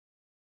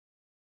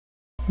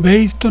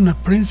Based on a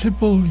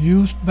principle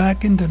used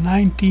back in the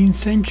 19th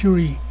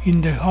century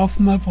in the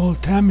Hoffman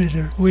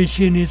voltammeter, which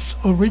in its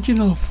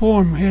original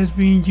form has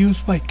been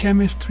used by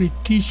chemistry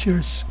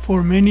teachers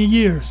for many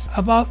years.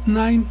 About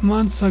 9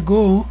 months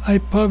ago, I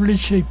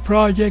published a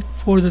project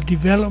for the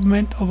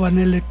development of an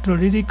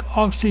electrolytic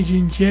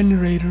oxygen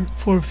generator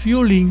for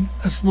fueling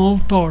a small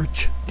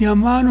torch. The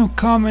amount of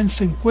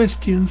comments and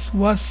questions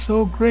was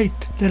so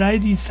great that I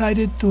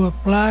decided to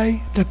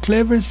apply the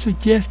clever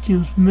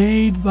suggestions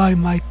made by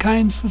my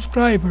kind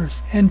subscribers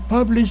and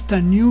published a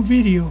new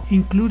video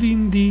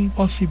including the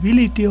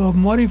possibility of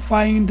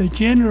modifying the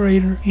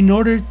generator in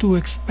order to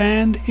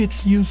expand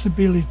its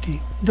usability.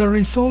 The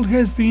result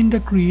has been the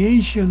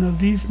creation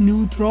of this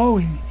new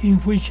drawing, in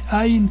which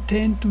I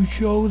intend to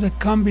show the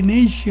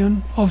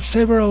combination of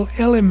several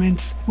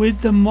elements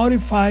with the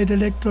modified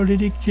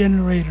electrolytic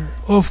generator.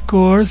 Of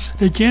course,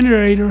 the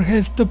generator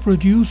has to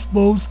produce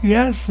both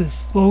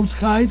gases, both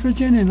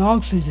hydrogen and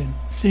oxygen,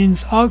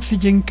 since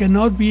oxygen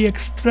cannot be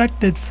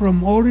extracted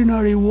from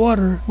ordinary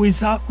water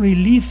without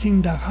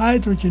releasing the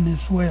hydrogen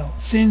as well.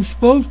 Since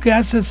both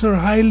gases are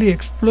highly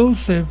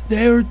explosive,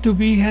 they are to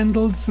be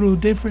handled through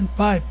different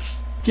pipes.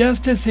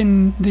 Just as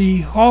in the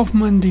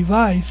Hoffman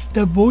device,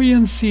 the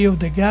buoyancy of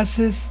the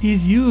gases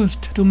is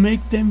used to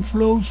make them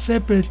flow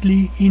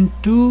separately in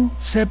two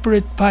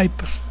separate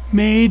pipes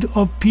made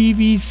of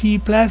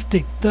PVC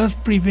plastic, thus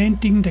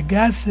preventing the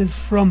gases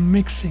from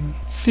mixing.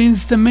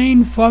 Since the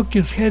main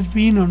focus has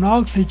been on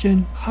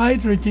oxygen,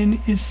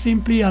 hydrogen is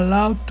simply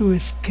allowed to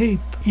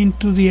escape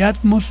into the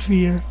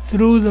atmosphere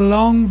through the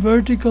long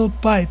vertical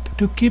pipe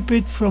to keep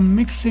it from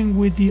mixing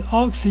with the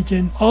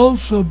oxygen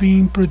also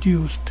being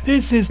produced.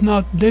 This is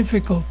not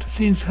difficult,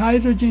 since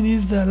hydrogen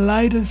is the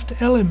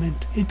lightest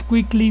element. It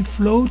quickly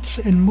floats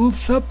and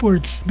moves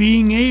upwards,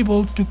 being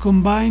able to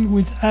combine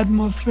with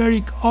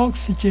atmospheric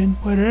oxygen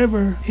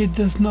wherever it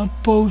does not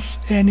pose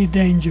any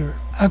danger.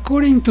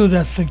 According to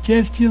the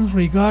suggestions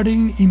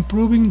regarding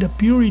improving the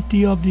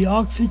purity of the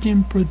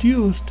oxygen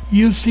produced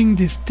using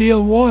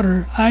distilled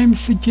water, I am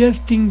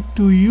suggesting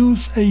to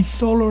use a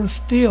solar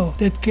still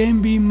that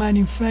can be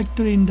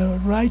manufactured in the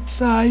right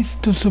size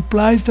to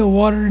supply the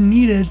water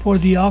needed for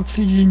the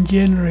oxygen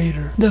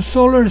generator. The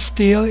solar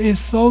still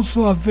is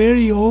also a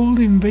very old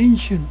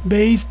invention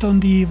based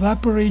on the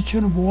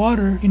evaporation of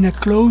water in a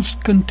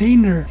closed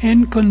container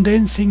and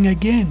condensing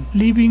again,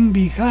 leaving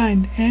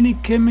behind any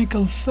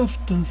chemical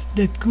substance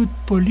that could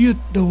pollute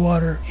the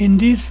water. In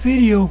this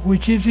video,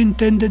 which is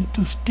intended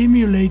to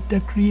stimulate the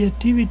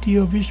creativity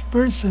of each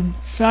person,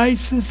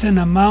 sizes and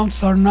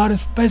amounts are not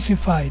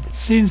specified,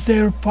 since they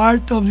are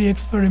part of the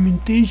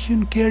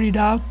experimentation carried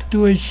out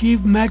to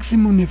achieve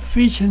maximum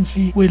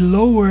efficiency with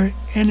lower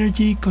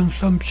energy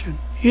consumption.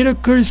 It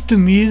occurs to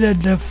me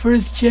that the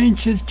first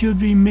changes should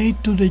be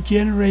made to the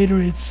generator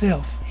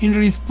itself. In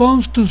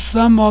response to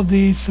some of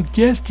the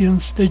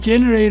suggestions, the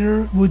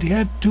generator would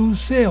have two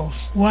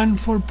cells, one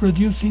for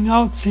producing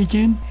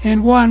oxygen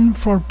and one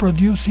for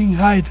producing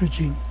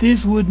hydrogen.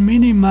 This would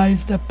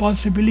minimize the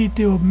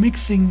possibility of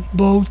mixing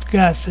both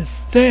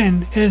gases.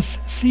 Then, as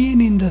seen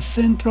in the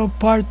central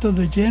part of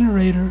the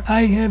generator,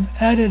 I have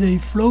added a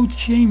float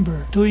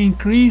chamber to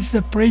increase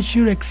the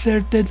pressure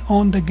exerted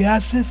on the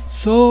gases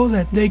so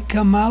that they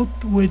come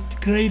out with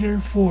greater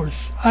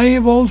force. I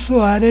have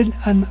also added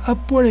an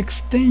upward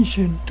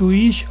extension to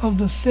each of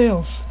the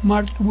cells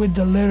marked with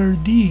the letter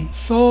D,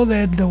 so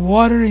that the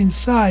water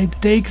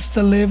inside takes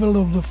the level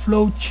of the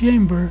float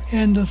chamber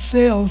and the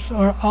cells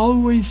are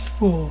always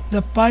full.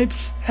 The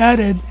pipes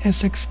added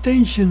as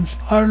extensions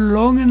are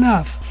long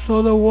enough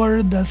so the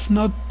water does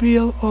not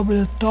spill over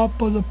the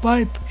top of the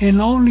pipe and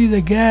only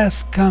the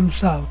gas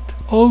comes out.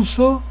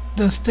 Also,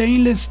 the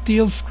stainless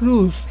steel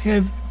screws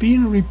have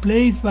been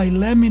replaced by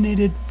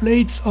laminated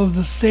plates of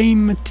the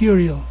same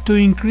material to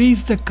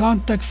increase the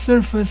contact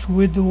surface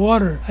with the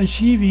water,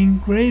 achieving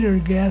greater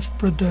gas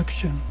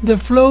production. The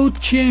float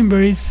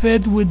chamber is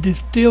fed with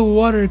distilled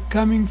water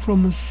coming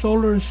from a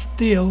solar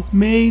still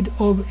made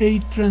of a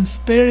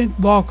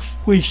transparent box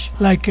which,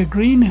 like a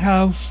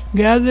greenhouse,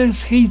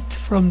 gathers heat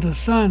from the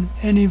sun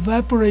and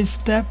evaporates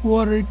tap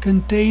water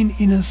contained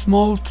in a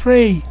small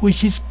tray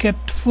which is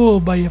kept full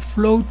by a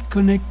float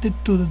connected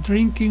to the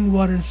drinking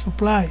water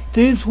supply.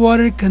 This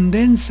water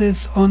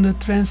condenses on the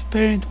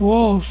transparent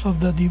walls of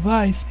the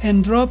device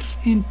and drops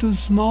into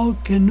small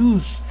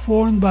canoes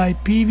formed by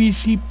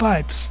PVC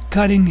pipes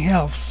cut in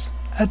halves.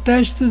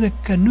 Attached to the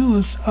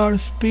canoes are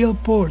spill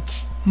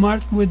ports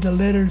marked with the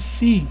letter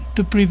C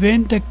to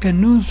prevent the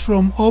canoes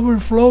from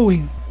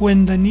overflowing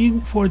when the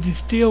need for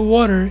distilled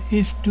water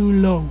is too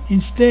low.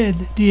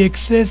 Instead, the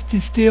excess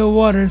distilled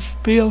water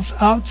spills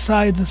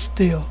outside the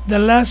still. The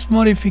last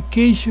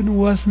modification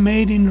was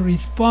made in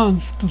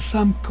response to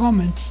some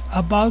comments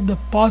about the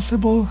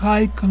possible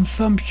high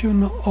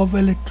consumption of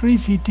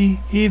electricity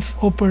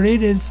if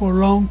operated for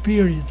long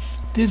periods.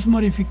 This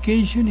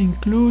modification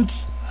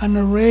includes an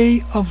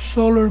array of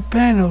solar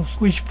panels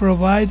which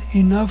provide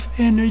enough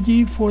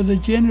energy for the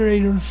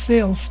generator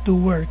cells to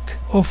work.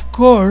 Of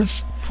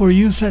course, for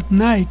use at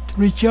night,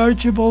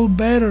 rechargeable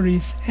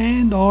batteries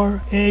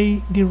and/or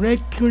a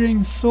direct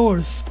current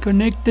source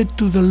connected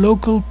to the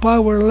local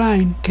power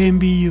line can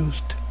be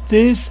used.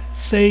 This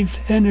saves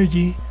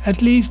energy,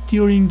 at least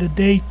during the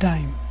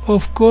daytime.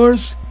 Of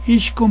course,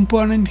 each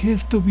component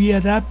has to be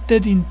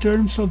adapted in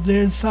terms of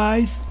their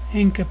size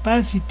and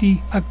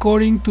capacity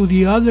according to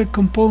the other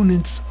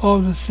components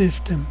of the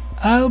system.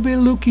 I'll be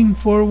looking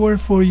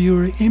forward for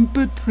your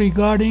input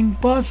regarding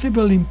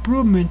possible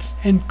improvements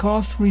and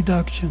cost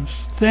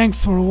reductions. Thanks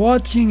for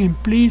watching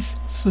and please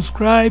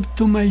subscribe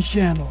to my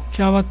channel.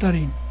 Ciao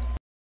Tarin.